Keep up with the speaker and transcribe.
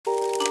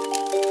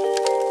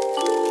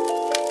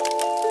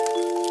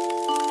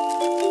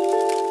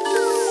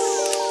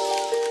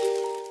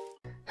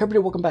Hey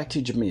everybody, welcome back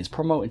to Jimmy's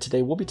Promo, and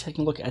today we'll be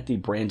taking a look at the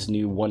brand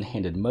new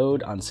one-handed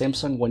mode on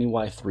Samsung One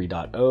UI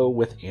 3.0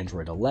 with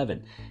Android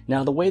 11.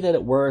 Now the way that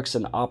it works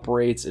and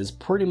operates is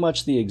pretty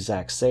much the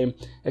exact same,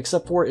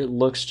 except for it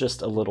looks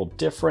just a little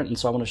different, and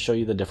so I want to show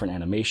you the different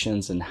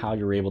animations and how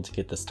you're able to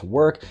get this to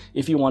work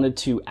if you wanted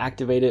to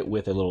activate it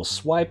with a little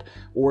swipe,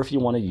 or if you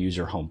want to use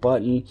your home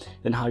button,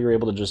 then how you're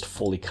able to just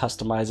fully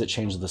customize it,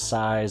 change the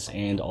size,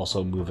 and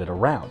also move it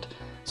around.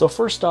 So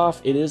first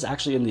off, it is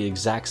actually in the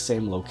exact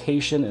same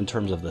location in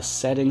terms of the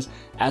settings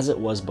as it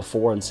was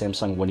before in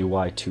Samsung One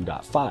UI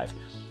 2.5.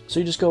 So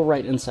you just go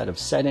right inside of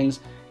settings,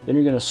 then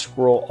you're going to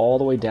scroll all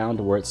the way down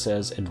to where it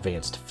says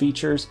advanced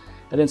features.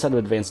 And inside of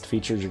advanced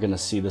features, you're going to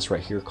see this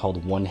right here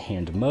called one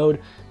hand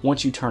mode.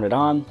 Once you turn it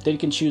on, then you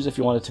can choose if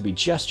you want it to be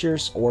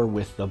gestures or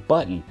with the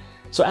button.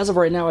 So as of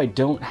right now, I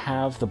don't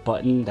have the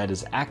button that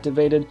is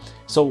activated,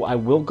 so I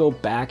will go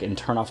back and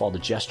turn off all the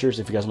gestures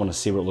if you guys want to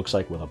see what it looks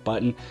like with a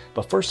button.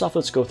 But first off,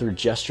 let's go through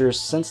gestures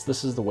since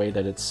this is the way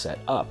that it's set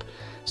up.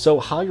 So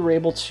how you're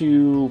able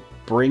to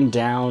bring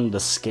down the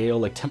scale,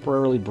 like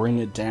temporarily bring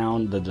it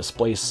down, the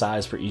display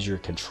size for easier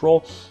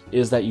control,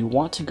 is that you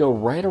want to go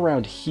right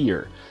around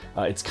here.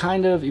 It's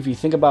kind of, if you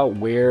think about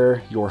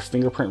where your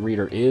fingerprint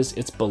reader is,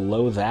 it's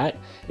below that.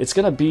 It's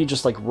gonna be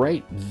just like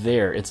right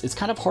there. It's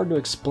kind of hard to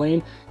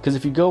explain because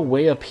if you go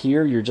way up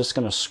here, you're just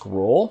gonna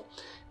scroll.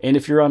 And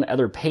if you're on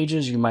other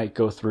pages, you might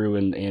go through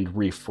and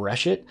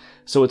refresh it.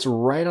 So it's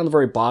right on the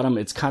very bottom.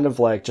 It's kind of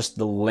like just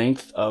the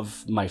length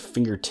of my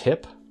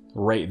fingertip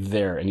right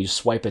there. And you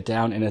swipe it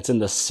down and it's in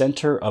the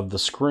center of the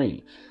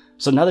screen.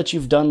 So now that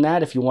you've done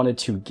that, if you wanted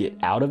to get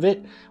out of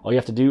it, all you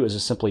have to do is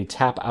just simply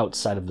tap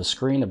outside of the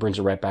screen. It brings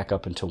it right back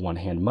up into one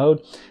hand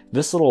mode.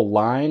 This little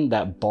line,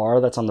 that bar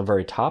that's on the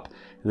very top,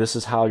 this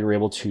is how you're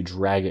able to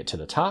drag it to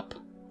the top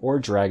or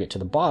drag it to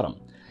the bottom.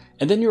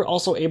 And then you're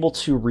also able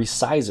to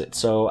resize it.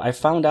 So I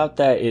found out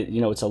that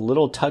it's a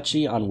little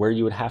touchy on where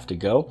you would have to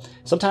go.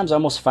 Sometimes I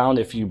almost found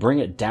if you bring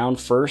it down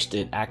first,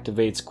 it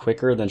activates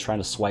quicker than trying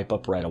to swipe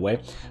up right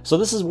away. So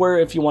this is where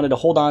if you wanted to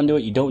hold on to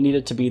it, you don't need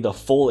it to be the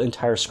full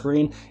entire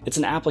screen. It's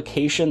an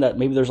application that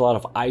maybe there's a lot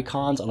of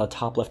icons on the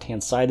top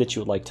left-hand side that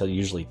you would like to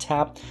usually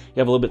tap. You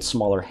have a little bit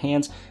smaller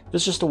hands.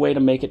 This is just a way to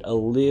make it a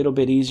little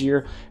bit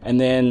easier. And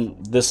then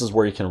this is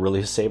where you can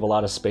really save a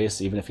lot of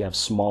space, even if you have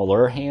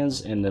smaller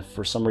hands. And if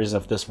for some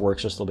reason, if this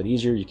works just a little bit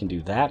easier, you can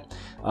do that.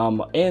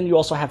 And you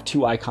also have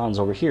two icons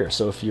over here.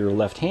 So if you're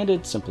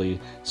left-handed, simply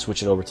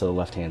switch it over to the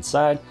left-hand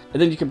side.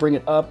 And then you can bring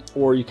it up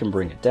or you can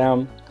bring it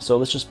down. So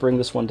let's just bring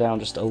this one down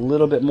just a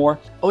little bit more.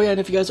 Oh yeah, and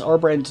if you guys are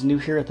brand new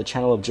here at the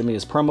channel of Jimmy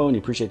is Promo and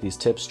you appreciate these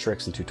tips,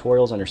 tricks, and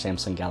tutorials on your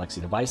Samsung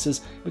Galaxy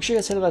devices, make sure you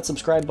guys hit that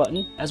subscribe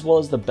button as well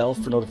as the bell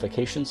for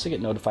notifications to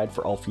get notified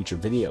for all future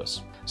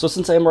videos. So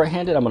since I am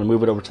right-handed, I'm going to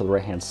move it over to the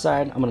right-hand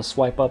side. I'm going to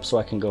swipe up so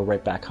I can go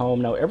right back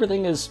home. Now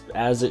everything is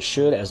as it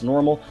should, as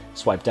normal.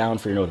 Swipe down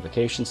for your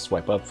notifications,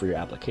 swipe up for your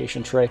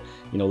application tray,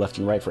 left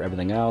and right for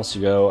everything else.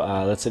 You go,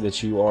 let's say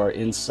that you are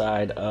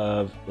inside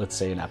of, let's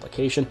say, an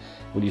application.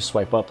 When you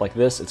swipe up like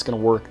this, it's going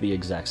to work the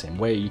exact same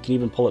way. You can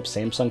even pull up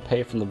Samsung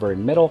Pay from the very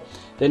middle.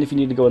 Then if you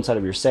need to go inside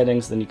of your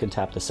settings, then you can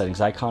tap the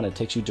settings icon. It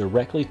takes you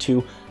directly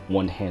to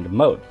one-hand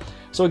mode.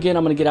 So again,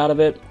 I'm going to get out of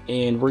it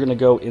and we're going to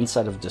go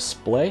inside of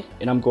display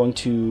and I'm going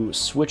to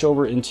switch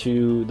over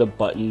into the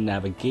button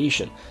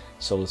navigation.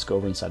 So let's go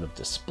over inside of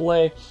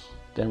display.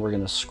 Then we're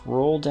going to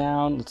scroll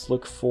down. Let's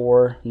look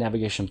for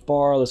navigation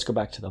bar. Let's go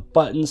back to the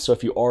buttons. So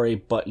if you are a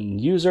button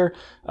user,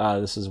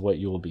 this is what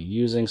you will be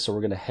using. So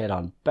we're going to head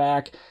on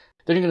back.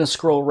 Then you're going to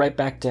scroll right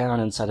back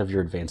down inside of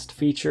your advanced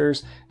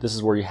features. This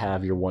is where you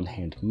have your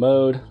one-hand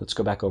mode. Let's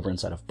go back over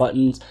inside of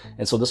buttons.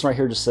 And so this one right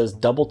here just says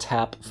double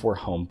tap for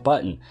home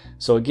button.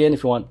 So again,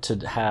 if you want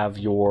to have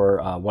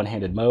your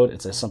one-handed mode,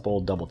 it's a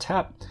simple double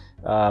tap.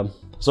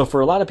 So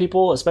for a lot of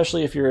people,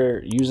 especially if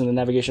you're using the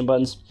navigation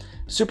buttons,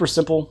 super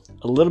simple,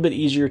 a little bit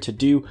easier to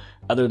do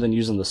other than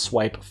using the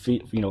swipe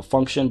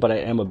function, but I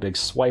am a big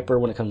swiper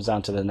when it comes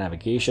down to the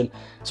navigation.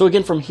 So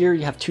again, from here,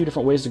 you have two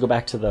different ways to go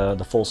back to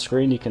the full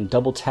screen. You can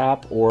double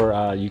tap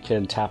or you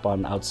can tap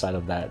on outside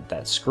of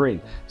that screen.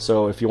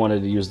 So if you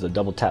wanted to use the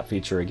double tap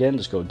feature again,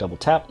 just go double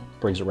tap,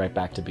 brings it right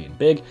back to being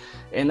big.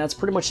 And that's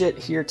pretty much it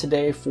here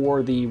today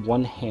for the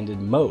one-handed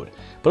mode.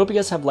 But I hope you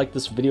guys have liked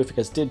this video. If you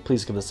guys did,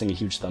 please give this thing a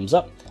huge thumbs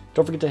up.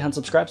 Don't forget to hit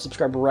subscribe.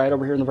 Subscribe right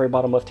over here in the very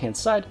bottom left-hand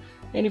side.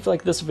 And if you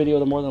like this video,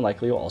 then more than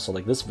likely you'll also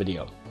like this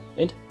video.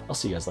 And I'll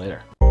see you guys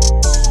later.